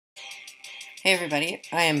Hey everybody,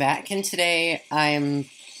 I am back, and today I am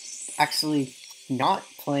actually not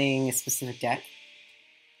playing a specific deck.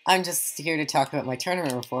 I'm just here to talk about my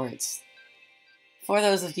tournament reports. For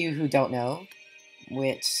those of you who don't know,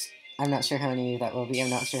 which I'm not sure how many that will be,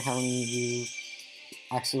 I'm not sure how many of you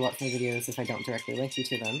actually watch my videos if I don't directly link you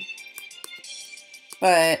to them.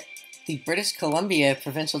 But the British Columbia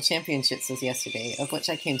Provincial Championships was yesterday, of which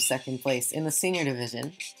I came second place in the senior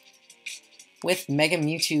division, with Mega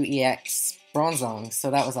Mewtwo EX Bronzong,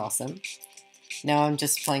 so that was awesome. Now I'm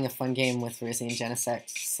just playing a fun game with Rizzy and Genesect,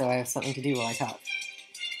 so I have something to do while I talk.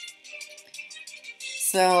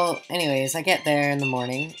 So, anyways, I get there in the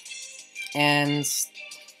morning, and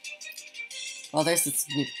well,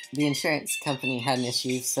 the insurance company had an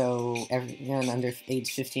issue, so everyone under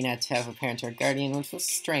age 15 had to have a parent or a guardian, which was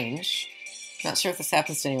strange. Not sure if this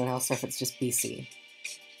happens to anyone else or if it's just BC.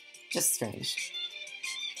 Just strange.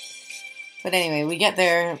 But anyway, we get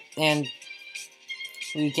there, and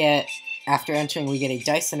after entering, we get a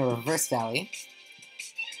dice and a reverse valley.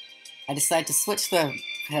 I decide to switch the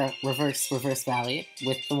reverse valley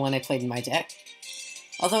with the one I played in my deck.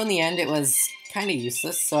 Although in the end it was kind of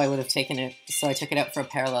useless, so I would have taken it. So I took it out for a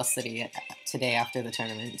parallel city today after the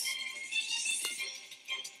tournament.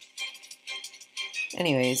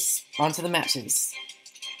 Anyways, on to the matches.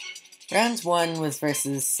 Round 1 was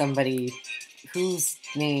versus somebody whose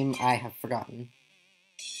name I have forgotten.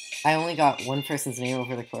 I only got one person's name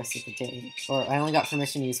over the course of the day, or I only got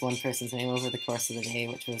permission to use one person's name over the course of the day,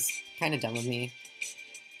 which was kind of dumb of me.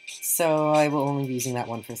 So I will only be using that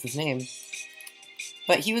one person's name.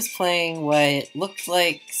 But he was playing what looked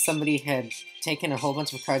like somebody had taken a whole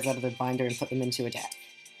bunch of cards out of their binder and put them into a deck.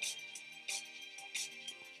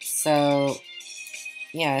 So,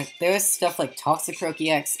 yeah, there was stuff like Toxicroak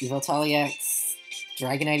EX, Yveltal EX,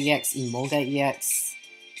 Dragonite EX, Emolga EX.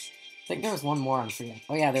 I think there was one more on free.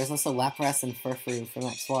 Oh yeah, there's also Lapras and Furfrou from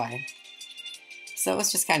XY. So it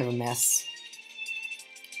was just kind of a mess.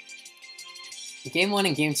 Game 1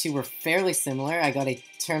 and Game 2 were fairly similar. I got a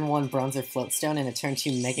turn 1 Bronzer Floatstone and a turn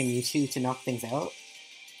 2 Mega Mewtwo to knock things out.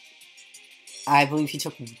 I believe he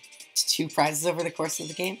took 2 prizes over the course of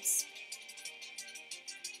the games.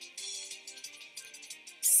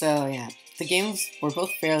 So yeah, the games were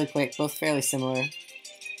both fairly quick, both fairly similar.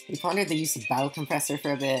 We pondered the use of Battle Compressor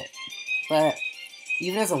for a bit, but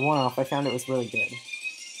even as a one-off, I found it was really good.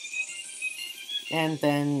 And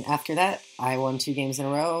then after that, I won 2 games in a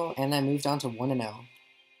row, and I moved on to 1-0.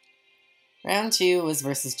 Round 2 was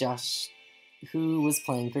versus Josh, who was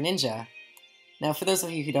playing Greninja. Now, for those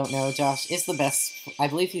of you who don't know, Josh is the best. I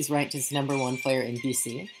believe he's ranked as #1 player in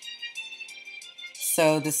BC.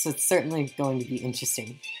 So this was certainly going to be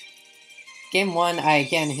interesting. Game 1, I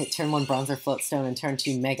again hit turn 1 Bronzer Floatstone and turn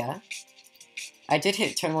 2 Mega. I did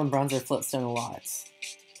hit turn 1 Bronzer Floatstone a lot.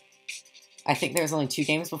 I think there was only 2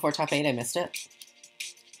 games before top 8, I missed it.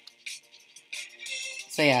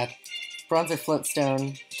 So yeah, Bronzer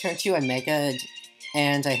Floatstone, turn 2 I Mega,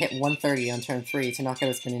 and I hit 130 on turn 3 to knock out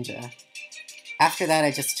his Greninja. After that,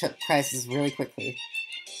 I just took prizes really quickly,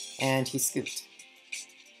 and he scooped,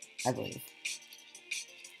 I believe.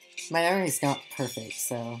 My memory's not perfect,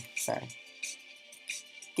 so sorry.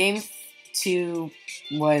 Game 2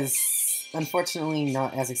 was unfortunately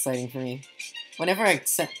not as exciting for me. Whenever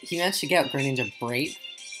he managed to get out Greninja Break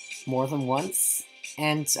more than once,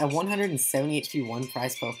 and a 170 HP 1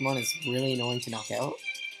 prize Pokemon is really annoying to knock out.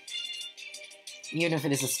 Even if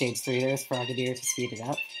it is a stage 3, there's Frogadier to speed it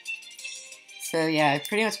up. So yeah, I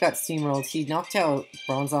pretty much got steamrolled. He knocked out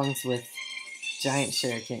Bronzongs with Giant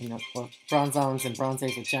Shuriken, or Bronzongs and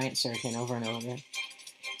Bronzers with Giant Shuriken over and over.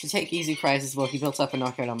 To take easy prizes, well, he built up a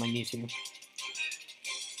knockout on my Mewtwo.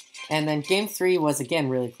 And then Game 3 was again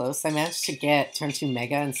really close. I managed to get turn 2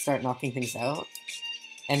 Mega and start knocking things out.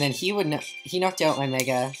 And then he knocked out my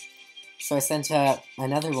Mega, so I sent out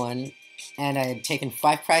another one, and I had taken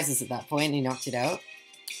 5 prizes at that point, and he knocked it out.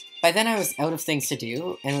 By then I was out of things to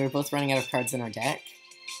do, and we were both running out of cards in our deck.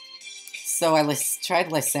 So I tried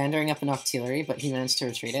Lysandering up an Octillery, but he managed to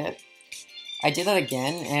retreat it. I did that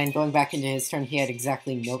again, and going back into his turn, he had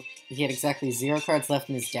exactly 0 cards left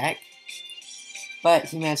in his deck. But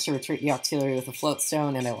he managed to retreat the Octillery with a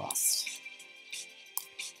Floatstone, and I lost.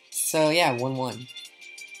 So yeah, 1-1.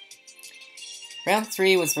 Round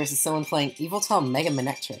 3 was versus someone playing Yveltal Mega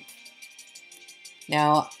Manectric.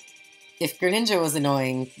 Now, if Greninja was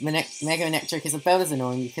annoying, Mega Manectric is about as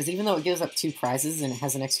annoying, because even though it gives up 2 prizes and it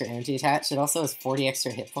has an extra energy attached, it also has 40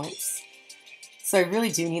 extra hit points. So I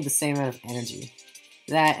really do need the same amount of energy.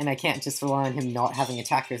 That, and I can't just rely on him not having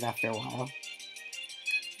attackers after a while,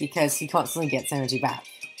 because he constantly gets energy back.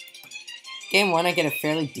 Game 1, I get a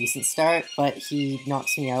fairly decent start, but he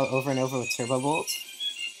knocks me out over and over with Turbo Bolt,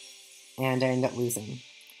 and I end up losing.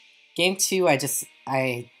 Game 2,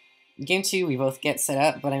 Game 2, we both get set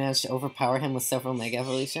up, but I managed to overpower him with several Mega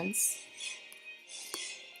Evolutions.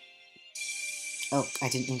 Oh, I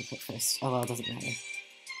didn't mean to click first. Oh well, it doesn't matter.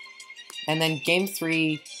 And then Game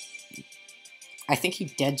 3, I think he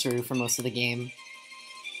dead drew for most of the game.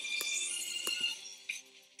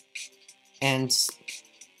 And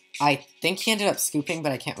I think he ended up scooping,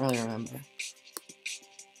 but I can't really remember.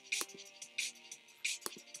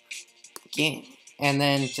 Game. And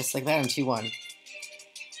then, just like that, I'm 2-1.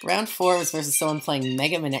 Round 4 was versus someone playing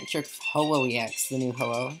Mega Manectric Ho-Oh EX, the new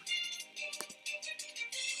Ho-Oh.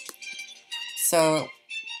 So,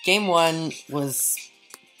 Game 1 was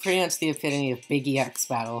pretty much the epitome of big EX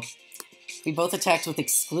battle. We both attacked with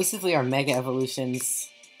exclusively our Mega Evolutions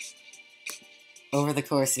over the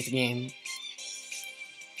course of the game.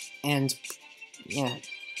 And, yeah.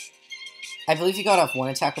 I believe he got off one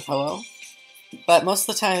attack with Ho-Oh. But most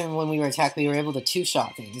of the time when we were attacked, we were able to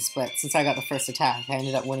two-shot things, but since I got the first attack, I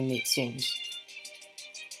ended up winning the exchange.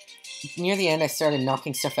 Near the end, I started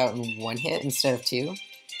knocking stuff out in one hit instead of two,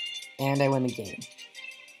 and I win the game.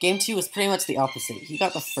 Game 2 was pretty much the opposite. He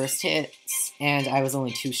got the first hit, and I was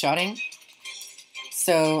only two-shotting.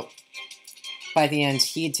 So, by the end,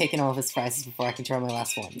 he had taken all of his prizes before I could draw my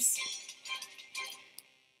last ones.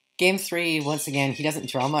 Game 3, once again, he doesn't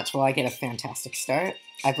draw much while I get a fantastic start.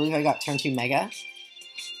 I believe I got turn 2 Mega.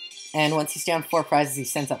 And once he's down 4 prizes, he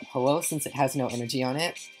sends up Ho-Oh since it has no energy on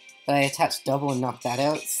it. But I attached double and knocked that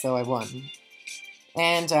out, so I won.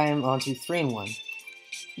 And I'm on to 3-1.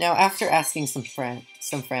 Now, after asking some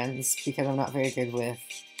friends, because I'm not very good with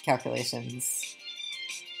calculations,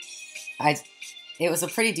 it was a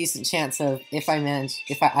pretty decent chance of if I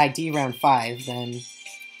ID round 5, then...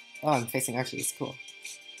 Oh, I'm facing Archie, it's cool.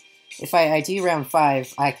 If I ID round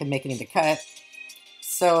 5, I could make it into cut.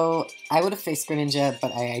 So, I would have faced Greninja,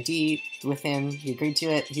 but I ID'd with him, he agreed to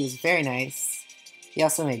it, he was very nice. He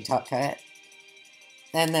also made top cut.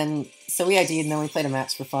 And then, so we ID'd, and then we played a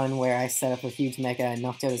match for fun where I set up a huge Mega and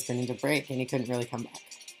knocked out his Greninja break, and he couldn't really come back.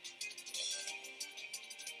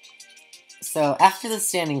 So, after the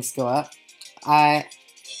standings go up,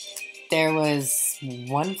 there was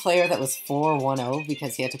one player that was 4-1-0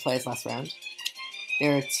 because he had to play his last round.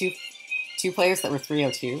 There were two players that were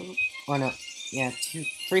 3-0-2, or no, yeah,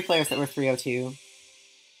 three players that were 3-0-2,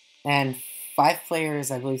 and 5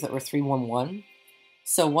 players, I believe, that were 3-1-1.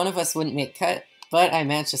 So one of us wouldn't make cut, but I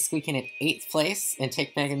managed to squeak in at 8th place and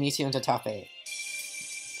take Mega Mewtwo into top 8.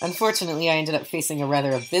 Unfortunately, I ended up facing a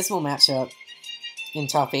rather abysmal matchup in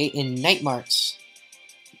top 8 in Night March.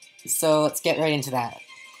 So let's get right into that.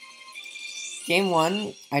 Game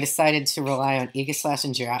 1, I decided to rely on Aegislash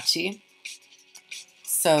and Jirachi.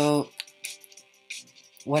 So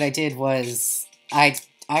what I did was, I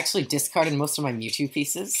actually discarded most of my Mewtwo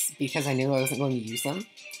pieces because I knew I wasn't going to use them.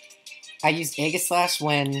 I used Aegislash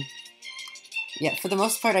when... Yeah, for the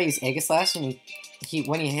most part I used Aegislash, and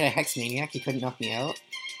when he hit a Hex Maniac, he couldn't knock me out.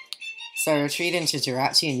 So I retreated into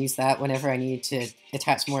Jirachi and used that whenever I needed to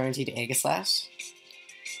attach more energy to Aegislash.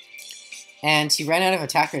 And he ran out of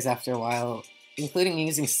attackers after a while, including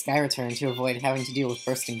using Sky Return to avoid having to deal with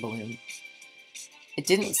Bursting Balloon. It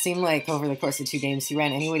didn't seem like over the course of 2 games he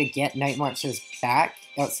ran any way to get Night Marchers back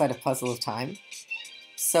outside of Puzzle of Time.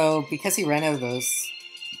 So because he ran out of those,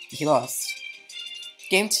 he lost.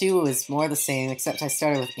 Game 2 was more the same, except I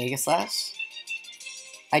started with Aegislash.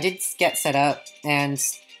 I did get set up, and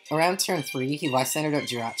around turn 3 he life-centered out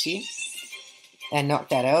Jirachi and knocked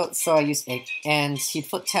that out, so I used Egg, and he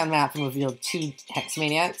flipped town map and revealed 2 Hex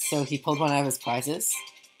Maniacs, so he pulled one out of his prizes.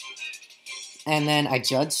 And then I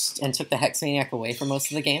judged and took the Hex Maniac away for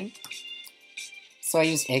most of the game. So I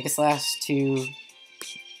used Aegislash to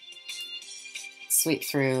sweep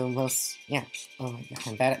through most... Yeah. Oh my god,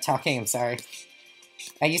 I'm bad at talking, I'm sorry.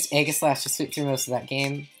 I used Aegislash to sweep through most of that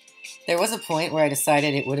game. There was a point where I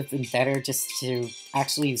decided it would have been better just to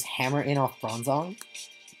actually use Hammer In off Bronzong.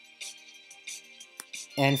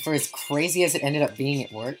 And for as crazy as it ended up being,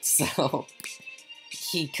 it worked, so...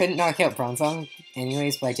 He couldn't knock out Bronzong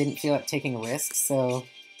anyways, but I didn't feel like taking a risk, so...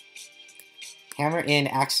 Hammer In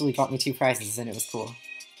actually got me 2 prizes, and it was cool.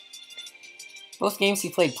 Both games he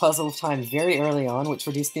played Puzzle of Time very early on, which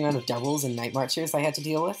reduced the amount of doubles and Night Marchers I had to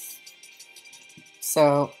deal with.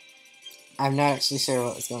 So, I'm not actually sure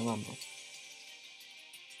what was going on there.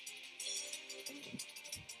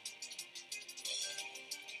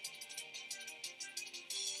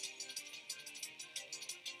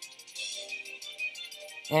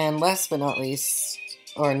 And last but not least,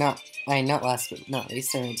 not last but not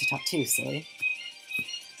least, I went to top 2, silly.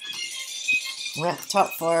 Well,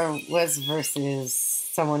 top 4 was versus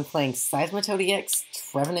someone playing Seismitoad EX,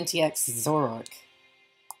 Trevenant EX, Zoroark.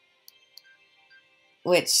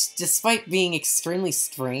 Which, despite being extremely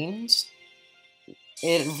strange,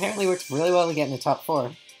 it apparently worked really well to get in the top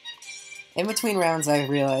 4. In between rounds, I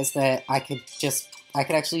realized that I could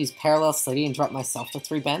actually use Parallel City and drop myself to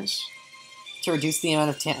 3 bench to reduce the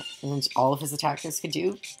amount of damage all of his attackers could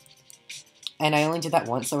do. And I only did that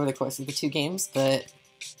once over the course of the 2 games, but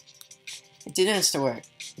it did manage to work.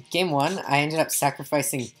 Game 1, I ended up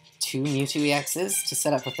sacrificing 2 Mewtwo EXs to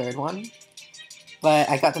set up a 3rd one, but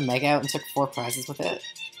I got the Mega out and took 4 prizes with it.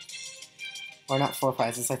 Or not 4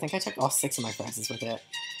 prizes, I think I took all 6 of my prizes with it.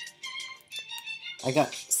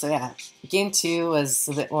 So yeah, Game 2 was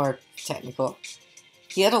a bit more technical.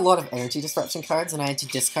 He had a lot of energy disruption cards, and I had to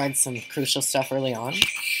discard some crucial stuff early on.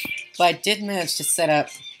 But I did manage to set up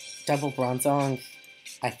double Bronzong,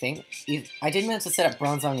 I think. I did manage to set up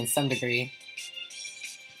Bronzong in some degree,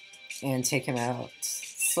 and take him out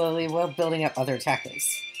slowly while building up other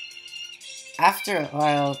attackers. After a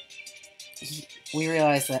while, he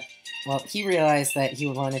realized that he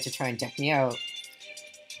wanted to try and deck me out,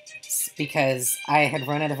 because I had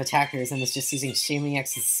run out of attackers and was just using Shaming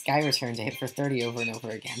X's Sky Return to hit for 30 over and over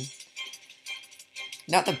again.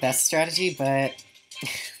 Not the best strategy, but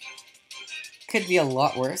could be a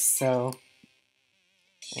lot worse, so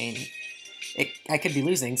I mean, I could be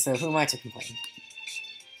losing, so who am I to complain?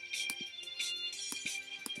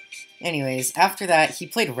 Anyways, after that, he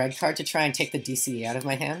played red card to try and take the DCE out of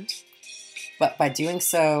my hand, but by doing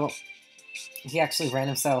so, he actually ran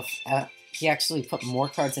himself out. He actually put more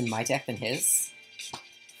cards in my deck than his.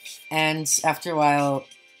 And after a while,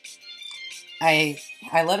 I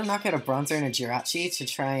let him knock out a Bronzer and a Jirachi to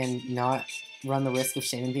try and not run the risk of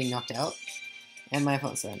Shaman being knocked out. And my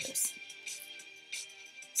opponent surrenders.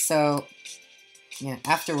 So, yeah,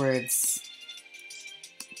 afterwards,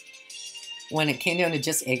 when it came down to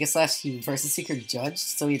just Aegislash, he Versus Seeker judged,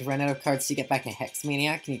 so he'd run out of cards to get back a Hex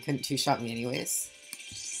Maniac, and he couldn't 2-shot me anyways.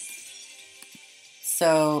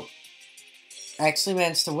 So I actually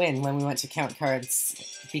managed to win when we went to count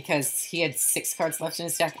cards, because he had 6 cards left in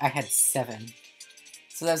his deck, I had 7.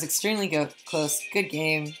 So that was extremely close, good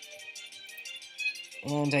game,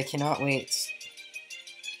 and I cannot wait.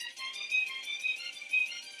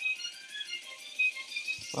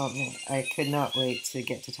 Well, yeah, I could not wait to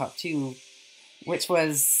get to top 2, which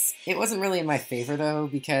was, it wasn't really in my favor though,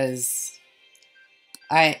 because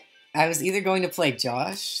I was either going to play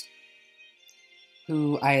Josh,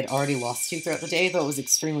 who I had already lost to throughout the day, though it was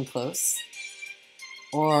extremely close,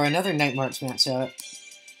 or another Night March matchup,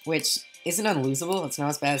 which isn't unlosable. It's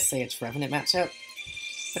not as bad as, say, a Trevenant matchup,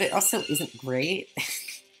 but it also isn't great.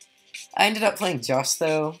 I ended up playing Josh,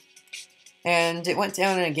 though, and it went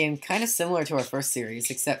down in a game kind of similar to our first series,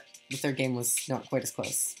 except the 3rd game was not quite as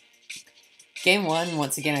close. Game 1,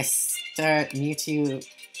 once again, I start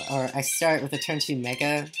with a turn 2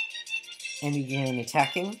 Mega and begin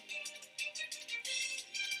attacking.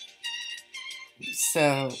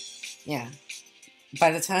 So, yeah.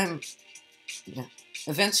 By the time, yeah,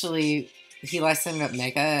 eventually, he Lysandered up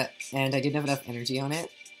Mega, and I didn't have enough energy on it.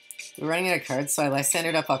 We were running out of cards, so I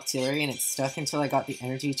Lysandered up Octillery, and it stuck until I got the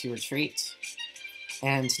energy to retreat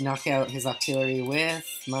and knock out his Octillery with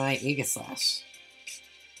my Aegislash.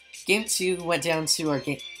 Game 2 went down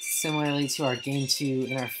to similarly to our Game 2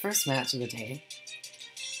 in our first match of the day,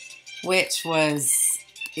 which was,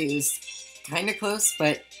 it was kind of close,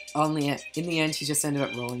 but in the end, he just ended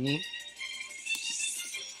up rolling me.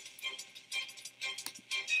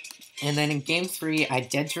 And then in Game 3, I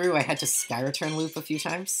dead drew. I had to Sky Return loop a few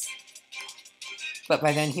times. But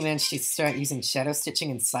by then, he managed to start using Shadow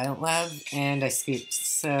Stitching and Silent Lab, and I scooped.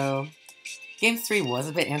 So, Game 3 was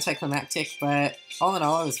a bit anticlimactic, but all in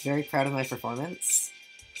all, I was very proud of my performance.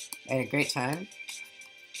 I had a great time.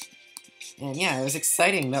 And yeah, it was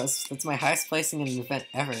exciting. That's my highest placing in an event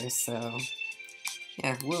ever, so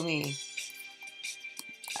yeah, woo me.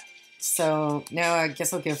 So now I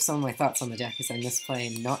guess I'll give some of my thoughts on the deck, as I miss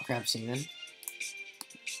playing not Grab Shaman.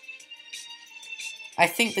 I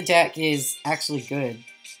think the deck is actually good.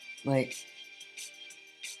 Like,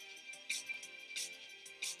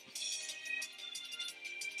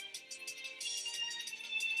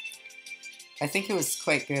 I think it was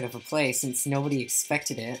quite good of a play since nobody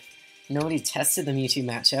expected it. Nobody tested the Mewtwo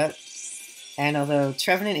matchup. And although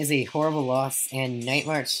Trevenant is a horrible loss and Night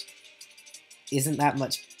March isn't that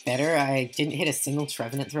much better, I didn't hit a single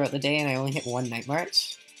Trevenant throughout the day and I only hit 1 Night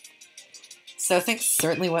March. So things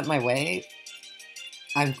certainly went my way.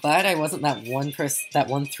 I'm glad I wasn't that one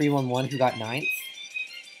 3-1-1 who got 9th,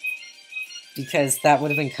 because that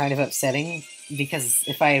would have been kind of upsetting because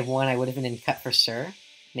if I had won, I would have been in cut for sure.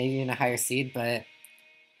 Maybe even a higher seed, but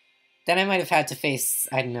then I might have had to face,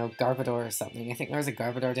 I don't know, Garbodor or something. I think there was a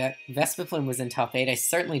Garbodor deck. Vespiplume was in top 8. I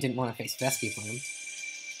certainly didn't want to face Vespiplume.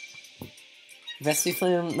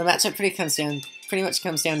 Vespiplume, the matchup pretty much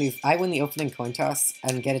comes down to if I win the opening coin toss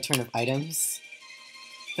and get a turn of items,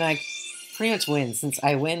 then I pretty much win. Since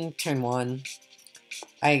I win turn 1,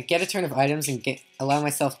 I get a turn of items and allow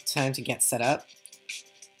myself time to get set up.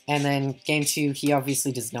 And then game 2, he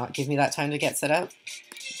obviously does not give me that time to get set up.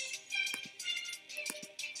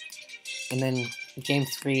 And then game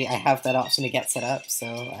 3, I have that option to get set up, so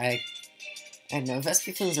I don't know,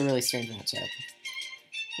 Vespiplume's a really strange matchup.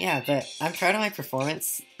 Yeah, but I'm proud of my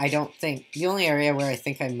performance. I don't think... The only area where I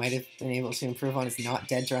think I might have been able to improve on is not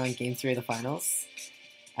dead drawing game 3 of the finals.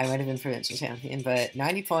 I might have been Provincial Champion, but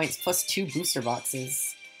 90 points plus 2 booster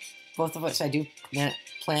boxes, both of which I do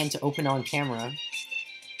plan to open on camera.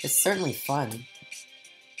 It's certainly fun.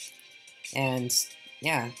 And,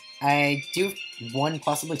 yeah, I do have 1,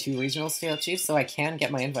 possibly 2 regionals to achieve, so I can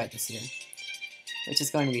get my invite this year, which is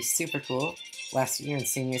going to be super cool. Last year in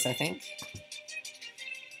seniors, I think.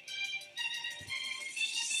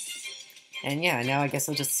 And yeah, now I guess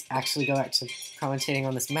I'll just actually go back to commentating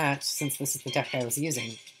on this match, since this is the deck I was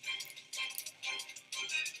using.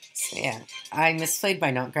 So yeah, I misplayed by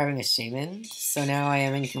not grabbing a Shaman, so now I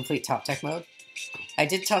am in complete top deck mode. I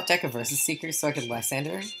did top deck a Versus Seeker so I could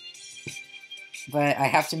Lysander, but I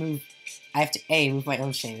have to A, move my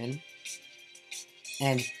own Shaman,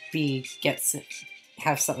 and B,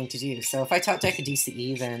 have something to do. So if I top deck a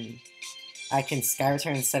DCE, then I can Sky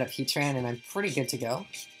Return and set up Heatran, and I'm pretty good to go.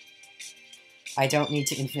 I don't need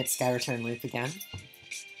to infinite Sky Return loop again.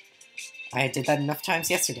 I did that enough times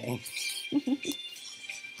yesterday.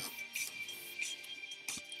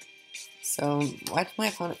 So, why did my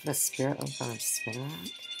opponent put a Spirit on front of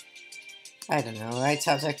Spinarak? I don't know. I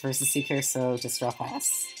top decked Versus Seeker, so just draw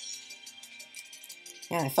pass.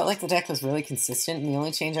 Yeah, I felt like the deck was really consistent, and the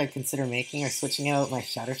only change I'd consider making are switching out my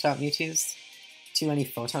Shattershot Mewtwo's to any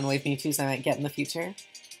Photon Wave Mewtwo's I might get in the future.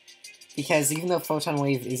 Because even though Photon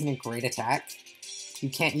Wave isn't a great attack, you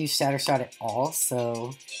can't use Shattershot at all,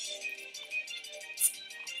 so it's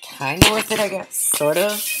kind of worth it, I guess. Sort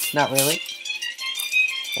of. Not really.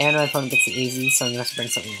 And my opponent gets the AZ, so I'm going to have to bring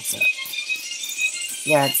something else up.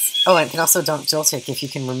 Yeah, it's... Oh, and it can also dump Joltik if you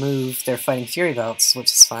can remove their Fighting Fury belts,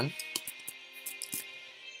 which is fun.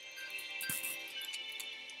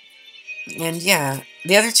 And yeah,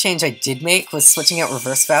 the other change I did make was switching out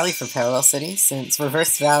Reverse Valley for Parallel City, since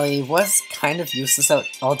Reverse Valley was kind of useless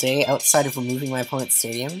all day outside of removing my opponent's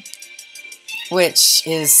stadium, which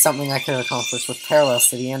is something I could have accomplished with Parallel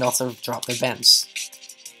City and also drop their bench.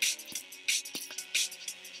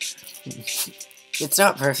 It's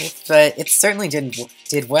not perfect, but it certainly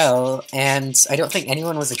did well, and I don't think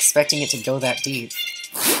anyone was expecting it to go that deep.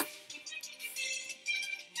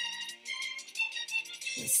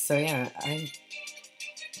 So yeah,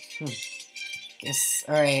 guess,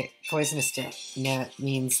 alright, Poisonous Net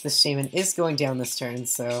means the Shaman is going down this turn,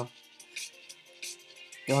 so...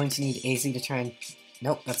 Going to need AZ to try and...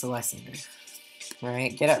 Nope, that's a Lysander.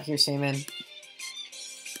 Alright, get out here, Shaman.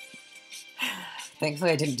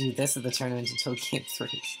 Thankfully I didn't do this at the tournament until game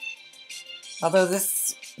 3. Although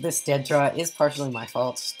this dead draw is partially my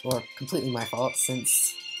fault, or completely my fault,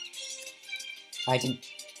 since I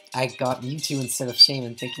got Mewtwo instead of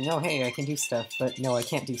Shaman, thinking, oh hey, I can do stuff, but no, I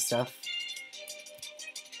can't do stuff.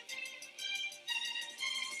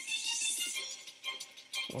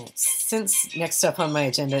 Since next up on my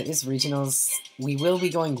agenda is Regionals, we will be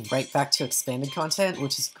going right back to Expanded content,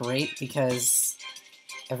 which is great because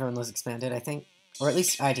everyone loves Expanded, I think. Or at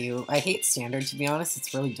least I do. I hate Standard, to be honest.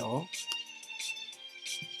 It's really dull.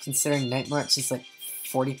 Considering Night March is like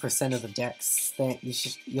 40% of the decks that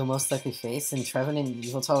you'll most likely face, and Trevin and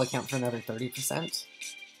Yveltal account for another 30%.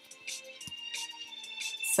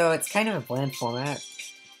 So it's kind of a bland format.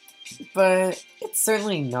 But it's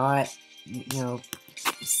certainly not, you know,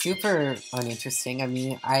 super uninteresting. I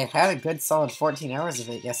mean, I had a good solid 14 hours of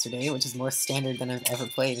it yesterday, which is more standard than I've ever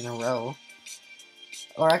played in a row.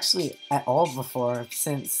 Or actually, at all before,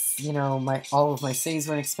 since, you know, all of my cities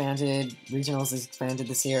were expanded, Regionals is expanded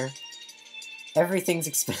this year. Everything's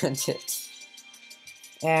expanded.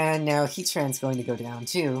 And now Heatran's going to go down,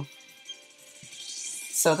 too.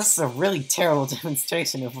 So this is a really terrible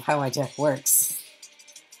demonstration of how my deck works.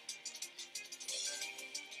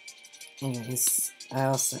 Anyways,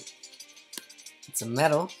 it's a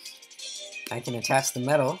metal. I can attach the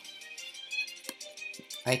metal.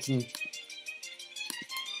 I can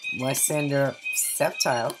Lysander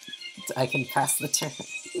Sceptile. I can pass the turn.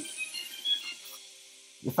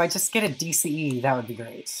 If I just get a DCE, that would be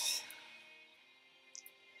great.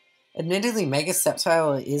 Admittedly, Mega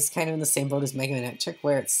Sceptile is kind of in the same boat as Mega Electric,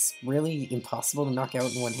 where it's really impossible to knock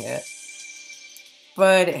out in one hit.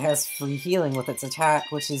 But it has free healing with its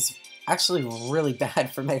attack, which is actually really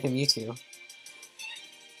bad for Mega Mewtwo.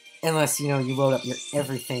 Unless, you know, you load up your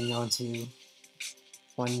everything onto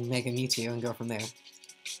one Mega Mewtwo and go from there.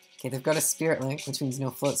 Okay, they've got a Spirit Link, which means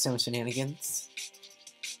no Floatstone shenanigans.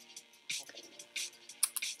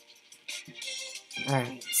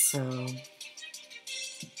 Alright, so...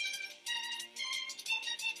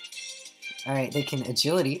 Alright, they can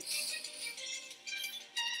Agility.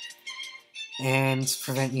 And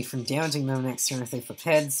prevent me from damaging them next turn if they flip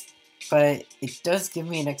heads. But it does give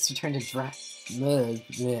me an extra turn to drop. Oh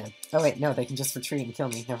wait, no, they can just retreat and kill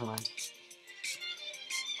me. Never mind.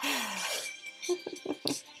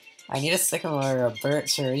 I need a Sycamore or a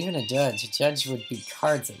Birch or even a Judge. A Judge would be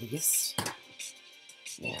cards at least.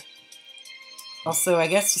 Yeah. Also, I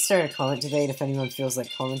guess to start a comment debate if anyone feels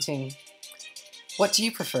like commenting. What do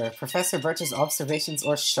you prefer, Professor Birch's observations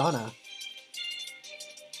or Shauna?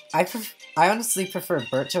 I honestly prefer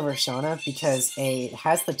Birch over Shauna because A, it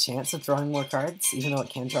has the chance of drawing more cards, even though it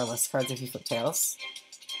can draw less cards if you flip tails.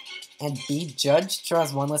 And B, Judge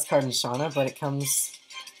draws one less card than Shauna, but it comes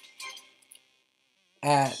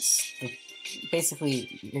at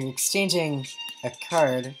basically you're exchanging a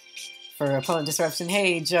card for opponent disruption.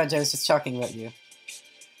 Hey, Judge, I was just talking about you.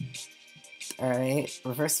 Alright,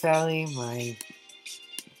 Reverse Valley, my...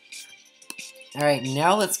 Alright,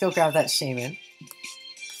 now let's go grab that Shaman.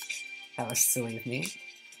 That was silly of me.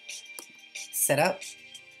 Set up.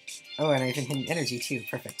 Oh, and I even hit an energy too.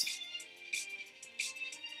 Perfect.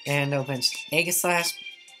 And I'll bench Aegislash,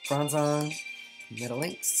 Bronzong, Metal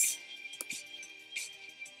Links.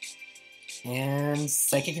 And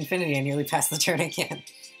Psychic Infinity. I nearly passed the turn again.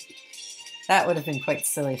 That would have been quite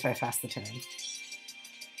silly if I passed the turn.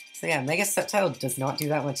 So yeah, Mega Sceptile does not do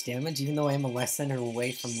that much damage, even though I am a lesson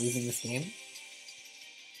away from losing this game.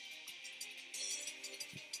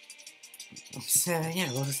 So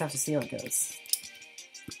yeah, we'll just have to see how it goes.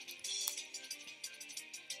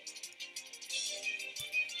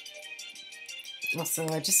 Also,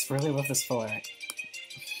 I just really love this full art.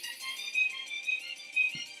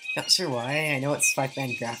 Not sure why, I know it's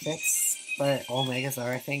 5-band graphics, but all Megas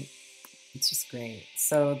are, I think. It's just great.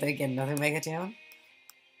 So they get another Mega down.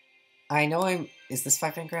 I know is this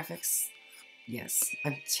 5-band graphics? Yes.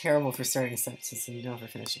 I'm terrible for starting a sentence and never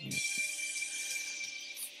finishing it.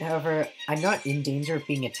 However, I'm not in danger of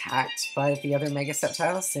being attacked by the other Mega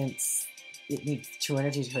Sceptile since it needs 2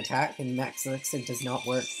 energy to attack, and Max Elixir does not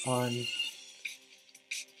work on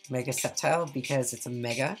Mega Sceptile because it's a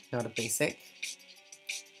Mega, not a basic.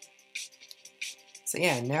 So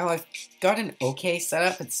yeah, now I've got an okay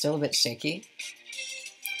setup, it's still a bit shaky.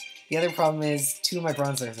 The other problem is 2 of my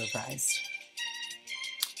Bronzors are prized.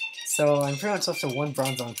 So I'm pretty much left to 1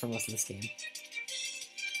 Bronzong for most of this game.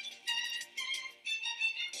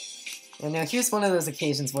 And now here's one of those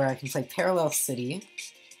occasions where I can play Parallel City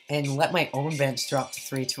and let my own bench drop to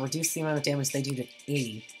 3 to reduce the amount of damage they do to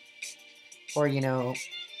 80. Or, you know,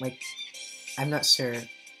 like, I'm not sure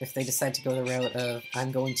if they decide to go the route of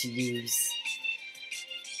I'm going to use,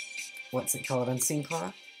 what's it called, Unseen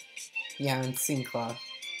Claw? Yeah, Unseen Claw.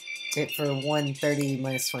 It for 130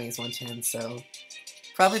 minus 20 is 110, so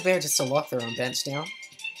probably better just to lock their own bench down.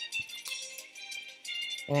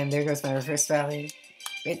 And there goes my Reverse Valley.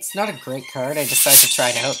 It's not a great card. I decided to try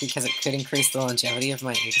it out because it could increase the longevity of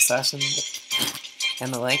my Aegislash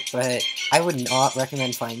and the like, but I would not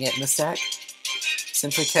recommend playing it in this deck.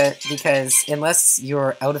 Simply because unless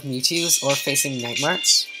you're out of Mewtwo's or facing Night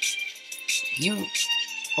March,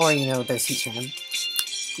 or you know, there's Heatran,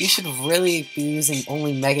 you should really be using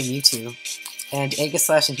only Mega Mewtwo, and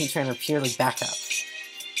Aegislash and Heatran are purely backup.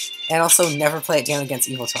 And also, never play it down against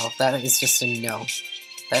Yveltal. That is just a no.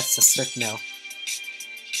 That's a strict no.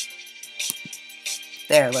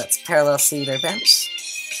 There, let's Parallel See their bench.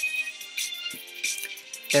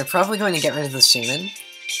 They're probably going to get rid of the Shaman.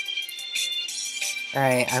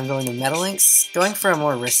 Alright, I'm going to Metal Links. Going for a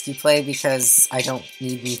more risky play because I don't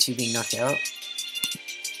need Mewtwo being knocked out.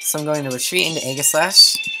 So I'm going to retreat into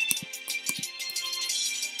Aegislash.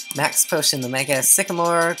 Max Potion the Mega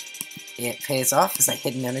Sycamore. It pays off as I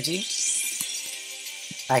hit an energy.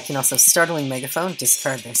 I can also Startling Megaphone,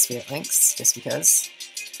 discard their Spirit Links, just because.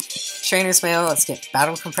 Trainer's Mail, let's get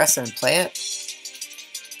Battle Compressor and play it.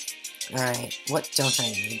 Alright, what don't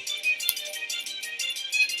I need?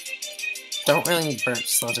 Don't really need Birch,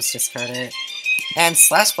 so I'll just discard it. And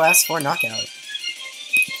Slash Blast for knockout.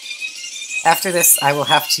 After this, I will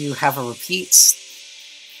have to have a repeat.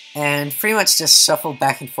 and pretty much just shuffle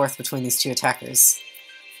back and forth between these two attackers.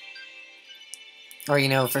 Or, you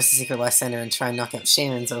know, versus Secret Lysander and try and knock out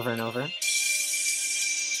Shamans over and over.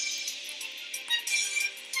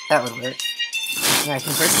 That would work. Yeah, I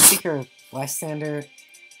can versus Secret Lysander.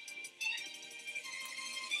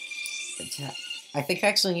 I think I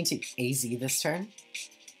actually need to AZ this turn,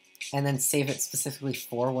 and then save it specifically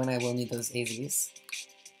for when I will need those AZs,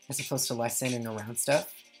 as opposed to Lysandering around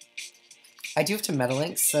stuff. I do have to Meta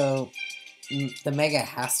Link, so the Mega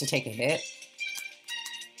has to take a hit,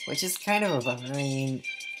 which is kind of a bummer. I mean,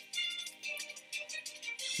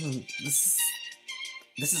 this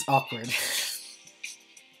is awkward.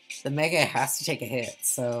 The Mega has to take a hit,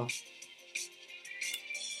 so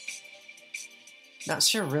not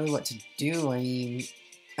sure really what to do. I mean,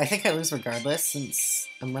 I think I lose regardless since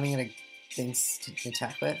I'm running out of things to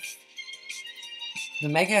attack with. The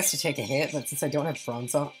Mega has to take a hit, but since I don't have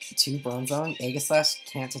Bronzong, 2 Bronzong, Aegislash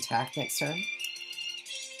can't attack next turn.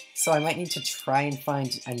 So I might need to try and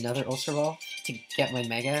find another Ultra Ball to get my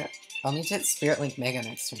Mega. I'll need to hit Spirit Link Mega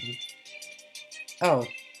next turn. Oh,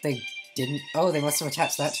 they didn't? Oh, they must have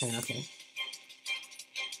attached that turn, okay.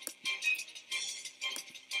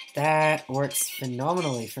 That works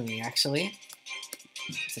phenomenally for me, actually.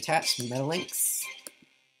 Let's attach Meta Links.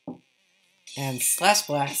 And Slash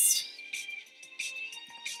Blast.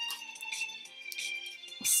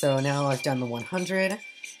 So now I've done the 100.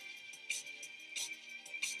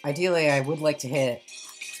 Ideally, I would like to hit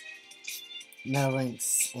Meta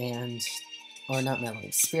Links and... or not Meta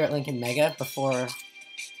Links, Spirit Link and Mega before...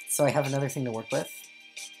 so I have another thing to work with.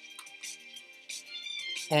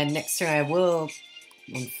 And next turn I will...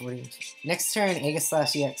 140. Next turn,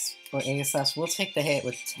 Aegislash EX or Aegislash will take the hit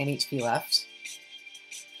with 10 HP left.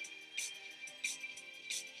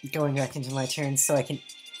 Going back into my turn, so I can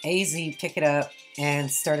AZ, pick it up,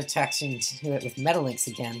 and start attaching to it with Meta Links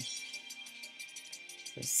again.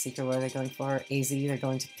 Secret, what are they going for? AZ, they're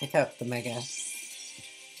going to pick up the Mega.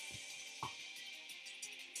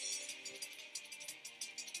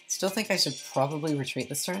 Still think I should probably retreat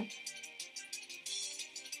this turn.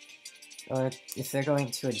 Or if they're going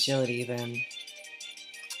to Agility, then...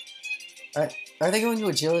 Are they going to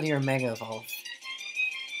Agility or Mega Evolve?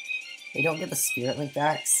 They don't get the Spirit Link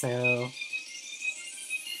back, so...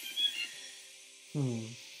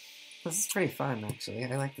 This is pretty fun, actually.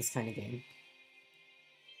 I like this kind of game.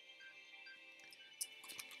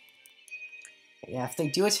 But yeah, if they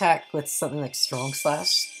do attack with something like Strong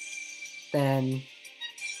Slash, then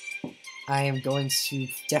I am going to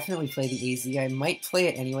definitely play the AZ. I might play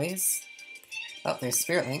it anyways. Oh, there's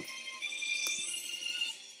Spirit Link.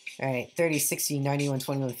 Alright, 30, 60, 91,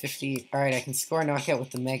 21, 50. Alright, I can score a knockout with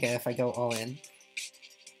the Mega if I go all in.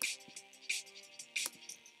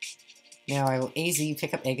 Now I will AZ,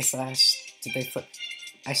 pick up Aegislash. Did they flip?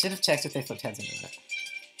 I should have checked if they flipped heads or not.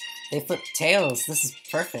 They flipped tails. This is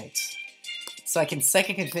perfect. So I can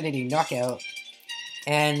Psychic Infinity knockout.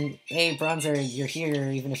 And, hey, Bronzer, you're here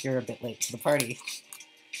even if you're a bit late to the party.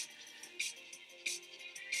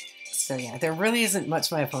 So yeah, there really isn't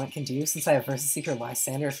much my opponent can do since I have Versus Seeker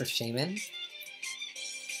Lysander for Shaman.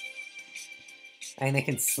 And they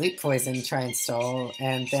can Sleep Poison, try and stall,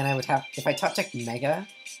 and then I would have, if I top deck Mega,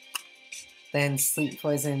 then Sleep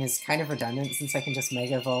Poison is kind of redundant since I can just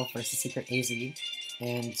Mega Evolve Versus Secret AZ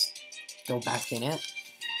and go back in it.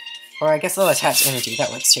 Or I guess I'll attach Energy,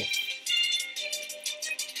 that works too.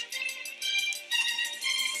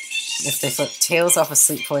 If they flip Tails off of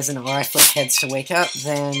Sleep Poison or I flip Heads to Wake Up,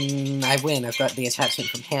 then I win. I've got the attachment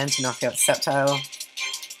from hand to knock out Sceptile.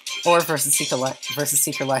 Or Versus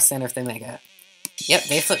Seeker Lysander if they Mega. Yep,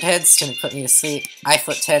 they flipped Heads to put me to sleep. I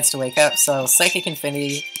flipped Heads to wake up, so Psychic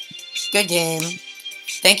Infinity. Good game.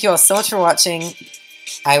 Thank you all so much for watching.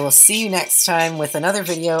 I will see you next time with another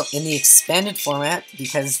video in the expanded format,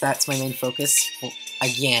 because that's my main focus,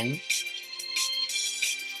 again.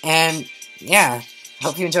 And, yeah.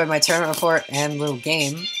 Hope you enjoyed my tournament report and little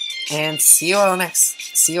game, and see you all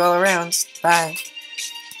around. Bye.